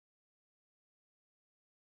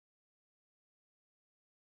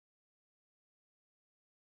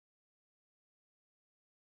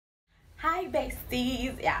Hi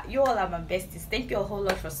besties, yeah, you all are my besties. Thank you a whole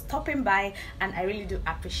lot for stopping by, and I really do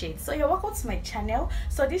appreciate. So you're welcome to my channel.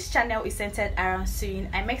 So this channel is centered around sewing.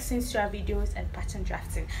 I make sewing videos and pattern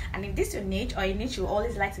drafting, and if this is your niche or a niche you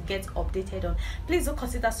always like to get updated on, please do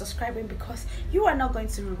consider subscribing, because you are not going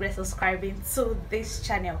to regret subscribing to this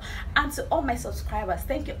channel. And to all my subscribers,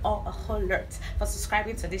 thank you all a whole lot for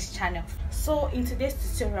subscribing to this channel. So in today's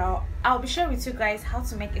tutorial, I'll be sharing with you guys how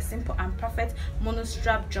to make a simple and perfect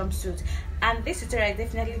monostrap jumpsuit. And this tutorial is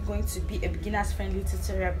definitely going to be a beginners friendly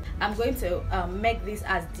tutorial. I'm going to make this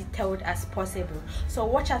as detailed as possible, so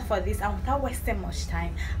watch out for this. And without wasting much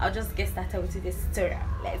time, I'll just get started with this tutorial.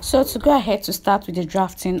 So to go ahead to start with the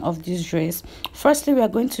drafting of this dress, firstly we are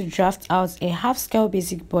going to draft out a half scale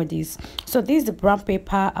basic bodice. So this is the brown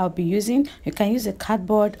paper I'll be using. You can use a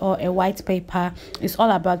cardboard or a white paper. It's all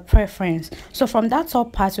about preference. So from that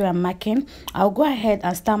top part where I'm marking, I'll go ahead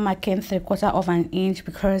and start marking 3/4 of an inch,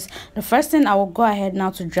 because the first thing I will go ahead now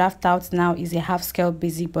to draft out now is a half scale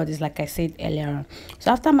basic bodice, like I said earlier on. So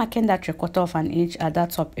after marking that 3/4 of an inch at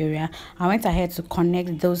that top area, I went ahead to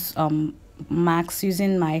connect those marks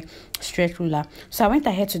using my straight ruler. So I went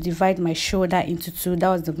ahead to divide my shoulder into two. That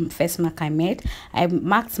was the first mark I made. I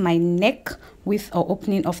marked my neck with an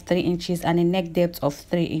opening of 3 inches and a neck depth of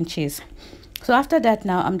 3 inches. So after that,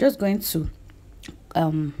 now I'm just going to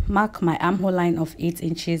mark my armhole line of 8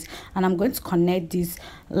 inches, and I'm going to connect this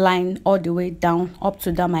line all the way down up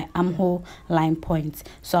to that my armhole line point.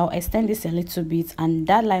 So I'll extend this a little bit, and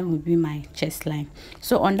that line will be my chest line.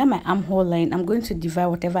 So under my armhole line, I'm going to divide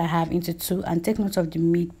whatever I have into 2 and take note of the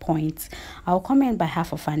midpoint. I'll come in by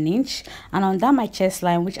 1/2 of an inch, and under my chest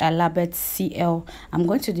line, which I labeled CL, I'm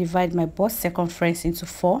going to divide my bust circumference into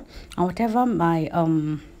 4, and whatever my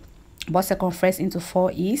bust circumference into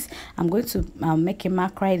 4 is, I'm going to make a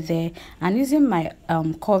mark right there, and using my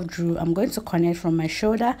curved rule, I'm going to connect from my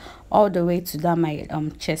shoulder all the way to that my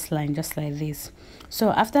chest line, just like this. So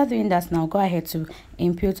after doing that, now go ahead to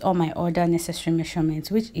input all my other necessary measurements,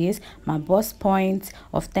 which is my bust point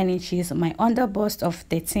of 10 inches, my under bust of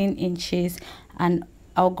 13 inches, and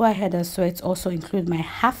I'll go ahead as well to also include my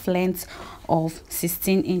half length of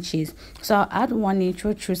 16 inches. So I'll add 1 inch,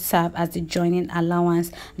 which should serve as the joining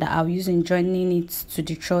allowance that I'll use in joining it to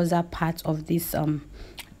the trouser part of this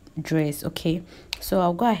dress. Okay, so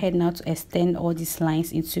I'll go ahead now to extend all these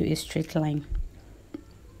lines into a straight line.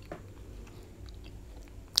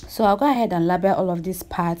 So I'll go ahead and label all of these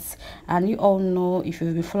parts, and you all know, if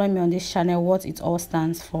you've been following me on this channel, what it all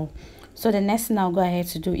stands for. So the next thing I'll go ahead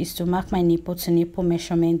to do is to mark my nipple to nipple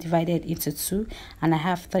measurement divided into 2, and I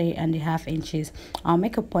have 3.5 inches. I'll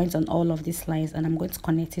make a point on all of these lines, and I'm going to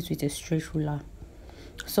connect it with a straight ruler.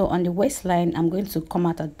 So on the waistline, I'm going to come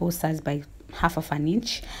out at both sides by 1/2 of an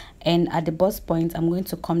inch, and at the bust point, I'm going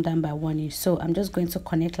to come down by 1 inch. So I'm just going to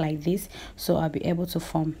connect like this, so I'll be able to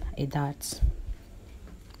form a dart.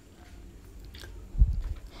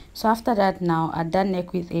 So after that, now at that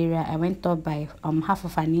neck width area, I went up by 1/2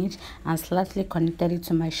 of an inch and slightly connected it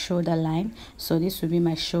to my shoulder line. So this will be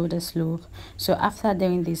my shoulder slope. So after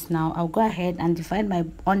doing this, now I'll go ahead and divide my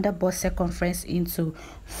under bust circumference into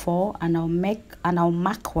 4, and I'll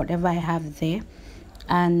mark whatever I have there.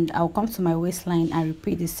 And I'll come to my waistline and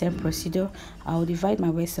repeat the same procedure. I'll divide my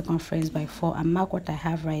waist circumference by 4 and mark what I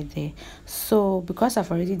have right there. So because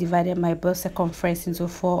I've already divided my bust circumference into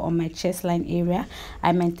 4 on my chest line area,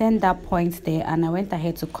 I maintained that point there, and I went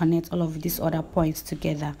ahead to connect all of these other points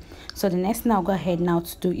together. So the next thing I'll go ahead now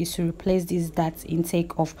to do is to replace this dart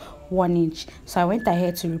intake of 1 inch. So I went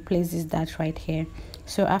ahead to replace this dart right here.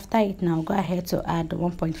 So after it, now go ahead to add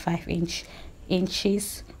 1.5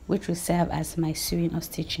 inches, which will serve as my sewing or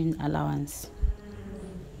stitching allowance.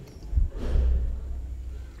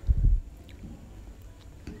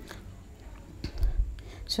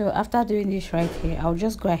 So after doing this right here, I'll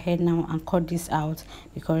just go ahead now and cut this out,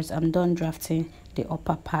 because I'm done drafting the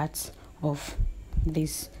upper part of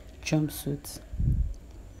this jumpsuit.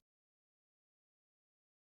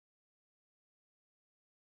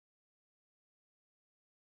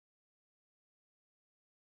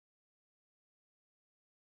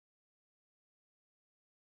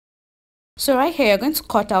 So right here, you're going to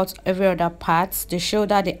cut out every other part: the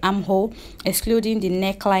shoulder, the armhole, excluding the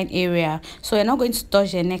neckline area. So you're not going to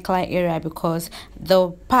touch the neckline area, because the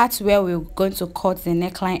part where we're going to cut the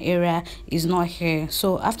neckline area is not here.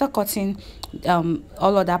 So after cutting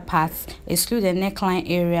all other parts, exclude the neckline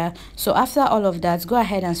area. So after all of that, go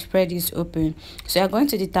ahead and spread this open. So you're going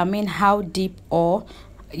to determine how deep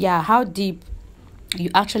you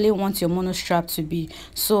actually want your monostrap to be.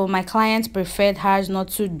 So my client preferred hers not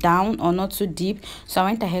too down or not too deep, so I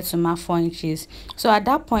went ahead to mark 4 inches. So at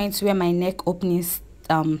that point where my neck opening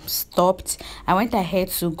stopped, I went ahead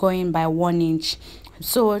to go in by 1 inch.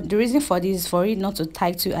 So the reason for this is for it not to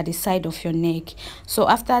tight you at the side of your neck. So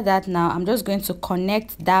after that, now I'm just going to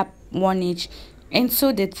connect that 1 inch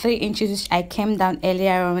into the 3 inches which I came down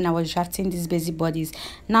earlier on when I was drafting these busy bodies,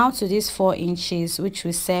 now to these 4 inches, which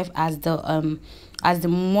will serve as the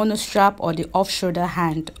monostrap or the off shoulder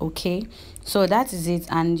hand. Okay, so that is it,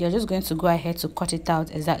 and you're just going to go ahead to cut it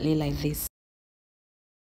out exactly like this.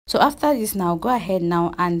 So after this, now go ahead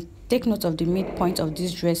now and take note of the midpoint of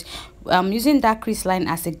this dress. I'm using that crease line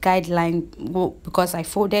as a guideline because I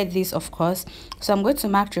folded this, of course. So I'm going to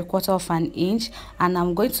mark 3/4 of an inch, and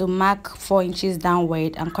I'm going to mark 4 inches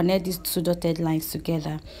downward and connect these two dotted lines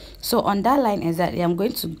together. So on that line exactly, I'm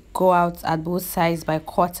going to go out at both sides by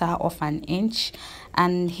 1/4 of an inch,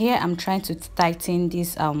 and here I'm trying to tighten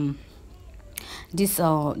this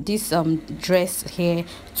dress here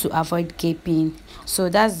to avoid gaping. So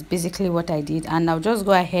that's basically what I did, and I'll just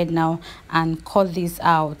go ahead now and cut this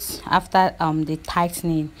out after the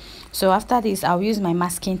tightening. So after this, I'll use my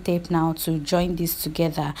masking tape now to join this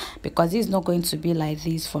together, because it's not going to be like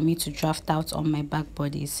this for me to draft out on my back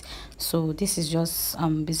bodies. So this is just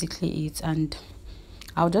basically it, and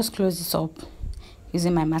I'll just close this up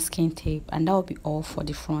using my masking tape, and that will be all for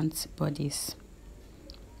the front bodies.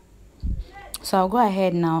 So I'll go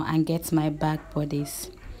ahead now and get my back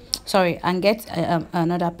bodies, and get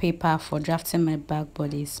another paper for drafting my back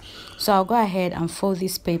bodies. So I'll go ahead and fold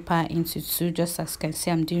this paper into two, just as you can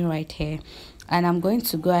see I'm doing right here, and I'm going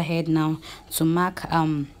to go ahead now to mark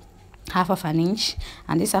half of an inch,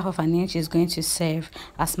 and this half of an inch is going to serve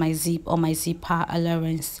as my zip or my zipper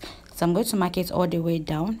allowance. So I'm going to mark it all the way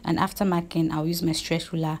down, and after marking, I'll use my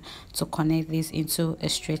stretch ruler to connect this into a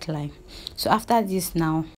straight line. So after this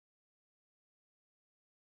now,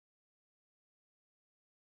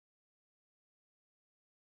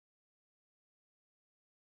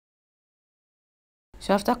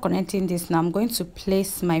 so after connecting this, now I'm going to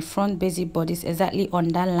place my front basic bodies exactly on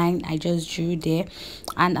that line I just drew there,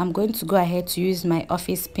 and I'm going to go ahead to use my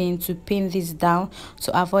office pin to pin this down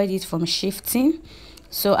to avoid it from shifting.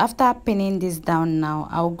 So after pinning this down, now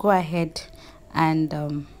I'll go ahead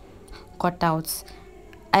and cut out.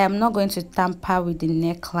 I am not going to tamper with the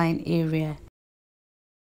neckline area,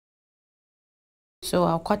 so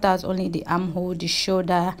I'll cut out only the armhole, the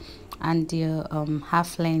shoulder, and the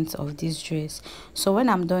half length of this dress. So when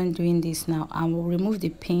I'm done doing this, now I will remove the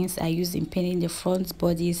pins I used in pinning the front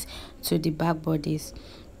bodies to the back bodies.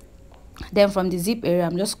 Then from the zip area,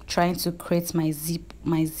 I'm just trying to create my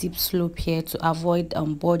zip slope here to avoid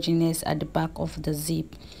bulginess at the back of the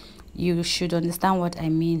zip. You should understand what I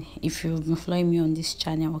mean if you've been following me on this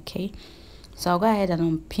channel. Okay, so I'll go ahead and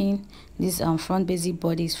unpin these front basic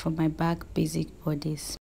bodies from my back basic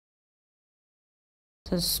bodies.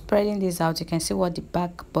 So spreading this out, you can see what the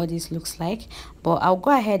back bodies looks like, but I'll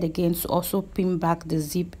go ahead again to also pin back the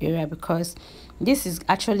zip area, because this is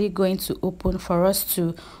actually going to open for us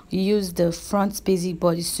to use the front basic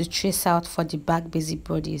bodies to trace out for the back basic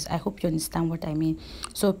bodies. I hope you understand what I mean.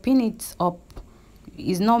 So pin it up.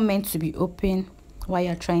 It's not meant to be open while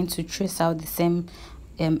you're trying to trace out the same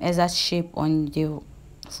exact shape on the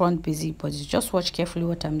front basic bodies. Just watch carefully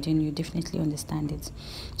what I'm doing, you definitely understand it.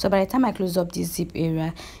 So by the time I close up this zip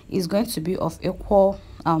area, it's going to be of equal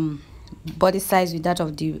body size with that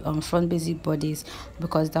of the front basic bodies,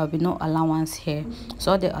 because there will be no allowance here.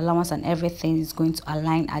 So all the allowance and everything is going to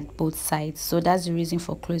align at both sides. So that's the reason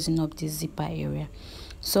for closing up this zipper area.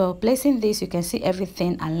 So placing this, you can see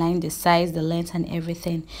everything align, the size, the length, and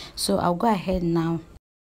everything. So I'll go ahead now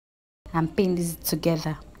and pin this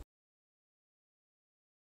together.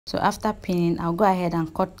 So after pinning, I'll go ahead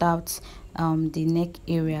and cut out the neck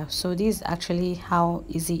area. So this is actually how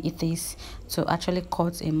easy it is to actually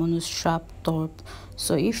cut a monostrap top.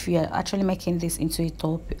 So if you are actually making this into a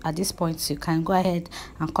top, at this point you can go ahead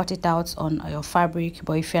and cut it out on your fabric,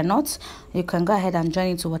 but if you're not, you can go ahead and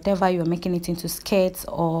join it to whatever you're making it into, skirts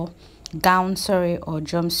or gown, or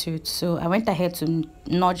jumpsuit. So I went ahead to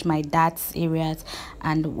nudge my darts areas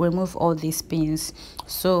and remove all these pins.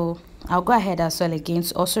 So I'll go ahead as well again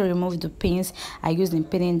to also remove the pins I used in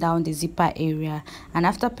pinning down the zipper area, and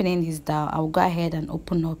after pinning this down, I'll go ahead and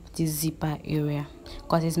open up this zipper area,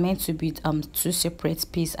 because it's meant to be two separate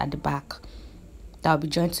pieces at the back that will be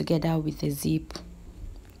joined together with a zip.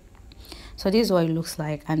 So this is what it looks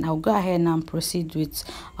like, and I'll go ahead now and proceed with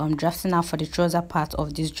drafting out for the trouser part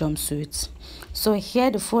of this jumpsuit. So here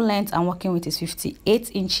the full length I'm working with is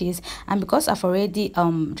 58 inches, and because I've already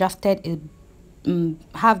drafted a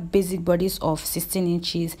have basic bodies of 16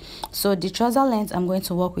 inches, so the trouser length I'm going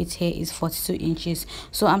to work with here is 42 inches.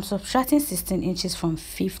 So I'm subtracting 16 inches from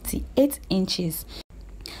 58 inches.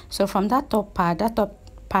 So from that top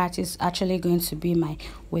part is actually going to be my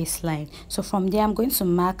waistline. So from there I'm going to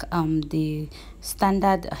mark the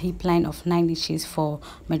standard hip line of 9 inches for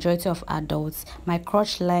majority of adults, my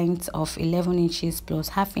crotch length of 11 inches plus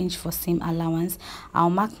half inch for seam allowance. I'll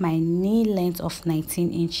mark my knee length of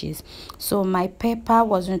 19 inches. So my paper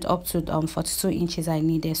wasn't up to 42 inches I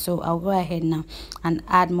needed, so I'll go ahead now and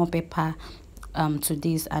add more paper to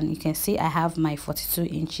this, and you can see I have my 42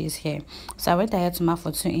 inches here. So I went ahead to mark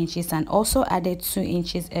for 2 inches and also added 2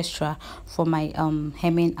 inches extra for my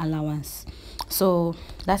hemming allowance. So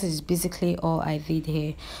that is basically all I did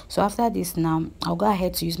here. So after this now I'll go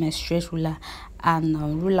ahead to use my straight ruler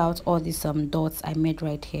and rule out all these dots I made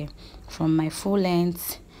right here, from my full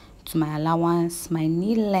length to my allowance, my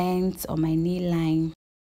knee length or my knee line,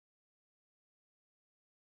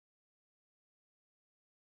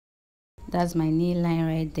 that's my knee line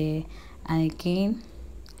right there, and again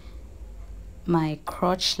my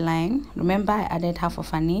crotch line. Remember I added half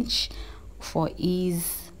of an inch for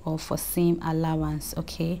ease or for seam allowance.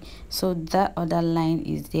 Okay, so that other line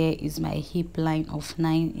is there, is my hip line of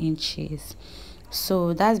 9 inches.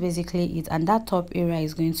 So that's basically it, and that top area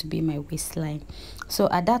is going to be my waistline. So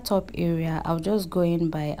at that top area I'll just go in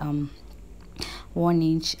by 1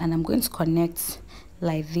 inch, and I'm going to connect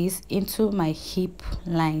like this into my hip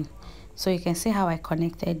line. So you can see how I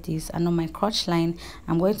connected this, and on my crotch line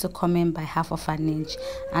I'm going to come in by half of an inch,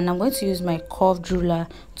 and I'm going to use my curved ruler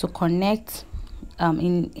to connect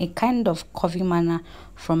in a kind of curvy manner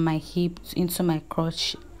from my hip into my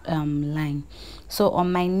crotch line. So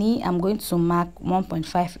on my knee I'm going to mark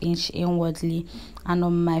 1.5 inch inwardly, and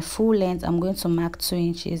on my full length I'm going to mark 2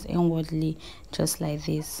 inches inwardly, just like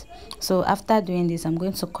this. So after doing this I'm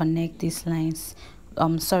going to connect these lines,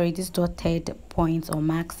 these dotted points or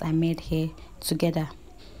marks I made here together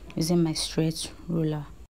using my straight ruler.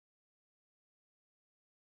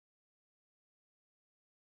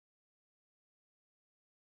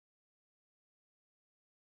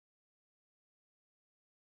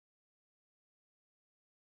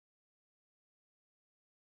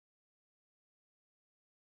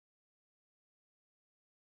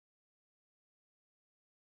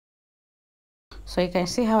 So you can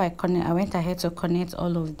see how I went ahead to connect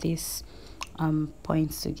all of these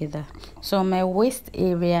points together. So on my waist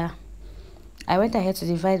area I went ahead to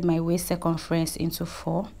divide my waist circumference into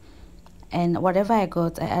 4, and whatever I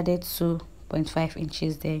got I added 2.5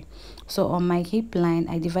 inches there. So on my hip line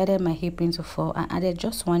I divided my hip into 4 and added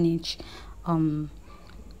just 1 inch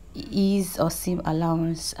ease or seam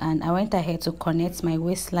allowance, and I went ahead to connect my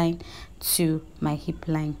waistline to my hip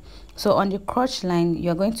line. So on the crotch line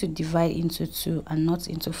you're going to divide into 2 and not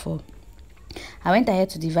into 4. I went ahead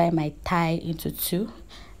to divide my thigh into 2,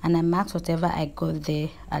 and I marked whatever I got there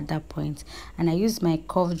at that point, and I used my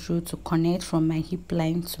curved rule to connect from my hip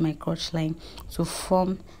line to my crotch line to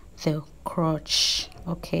form the crotch.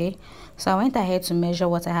 Okay, so I went ahead to measure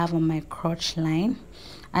what I have on my crotch line,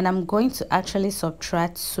 and I'm going to actually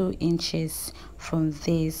subtract 2 inches from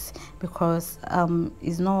this because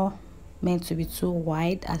it's not meant to be too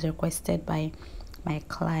wide as requested by my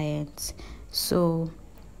client. So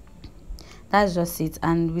that's just it.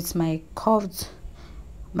 And with my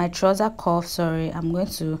trouser cuff, I'm going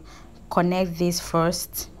to connect this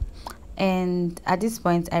first, and at this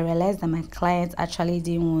point I realized that my client actually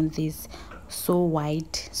didn't want this so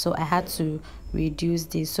wide, so I had to reduce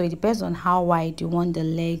this. So it depends on how wide you want the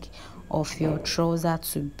leg of your trouser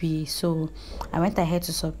to be. So I went ahead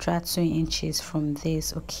to subtract 2 inches from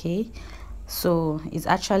this. Okay, so it's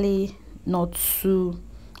actually not too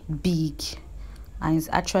big and it's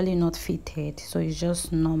actually not fitted, so it's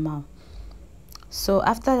just normal. So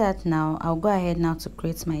after that now I'll go ahead now to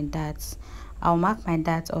create my darts. I'll mark my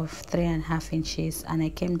dart of 3.5 inches, and I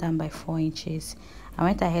came down by 4 inches. I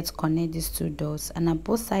went ahead to connect these 2 dots, and at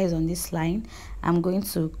both sides on this line I'm going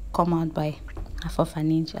to come out by half of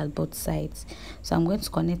an inch at both sides. So I'm going to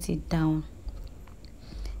connect it down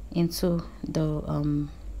into the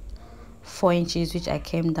 4 inches which I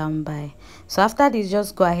came down by. So after this,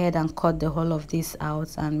 just go ahead and cut the whole of this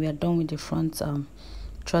out, and we are done with the front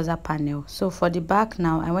trouser panel. So for the back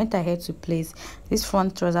now, I went ahead to place this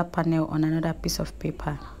front trouser panel on another piece of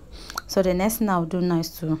paper. So the next thing I'll do now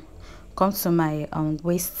is to come to my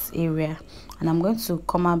waist area, and I'm going to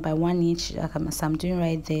come out by 1 inch as I'm doing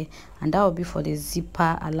right there, and that will be for the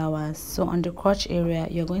zipper allowance. So on the crotch area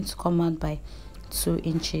you're going to come out by 2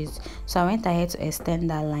 inches. So I went ahead to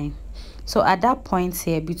extend that line. So at that point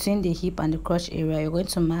here between the hip and the crotch area, you're going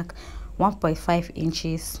to mark 1.5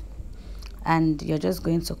 inches, and you're just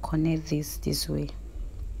going to connect this way.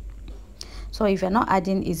 So if you're not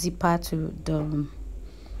adding a zipper to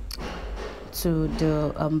to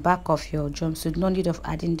the back of your jumpsuit. No need of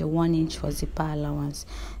adding the 1 inch for zipper allowance.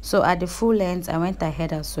 So at the full length, I went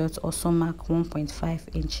ahead as well to also mark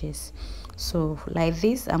 1.5 inches. So like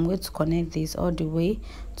this, I'm going to connect this all the way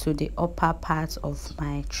to the upper part of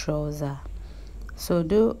my trouser. So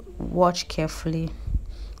do watch carefully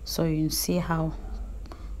so you see how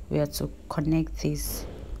we are to connect this.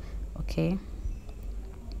 Okay,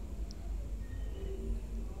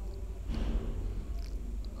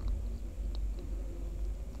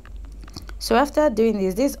 so after doing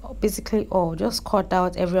this basically all. Just cut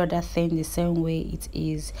out every other thing the same way it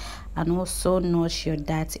is, and also notch your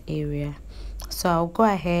dart area. So I'll go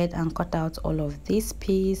ahead and cut out all of this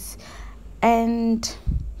piece, and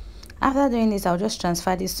after doing this, I'll just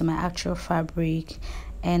transfer this to my actual fabric,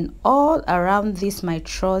 and all around this my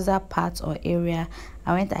trouser part or area,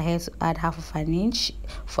 I went ahead to add 1/2 inch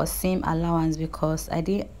for seam allowance, because I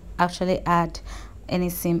didn't actually add any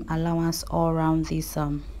seam allowance all around this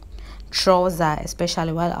trouser,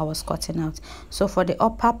 especially while I was cutting out. So for the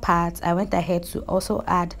upper part, I went ahead to also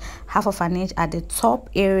add 1/2 inch at the top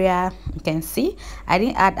area. You can see I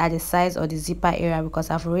didn't add at the sides or the zipper area because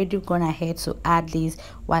I've already gone ahead to add this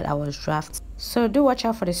while I was drafting. So do watch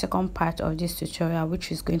out for the second part of this tutorial,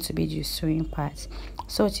 which is going to be the sewing part.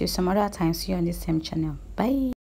 So till some other time, see you on this same channel. Bye.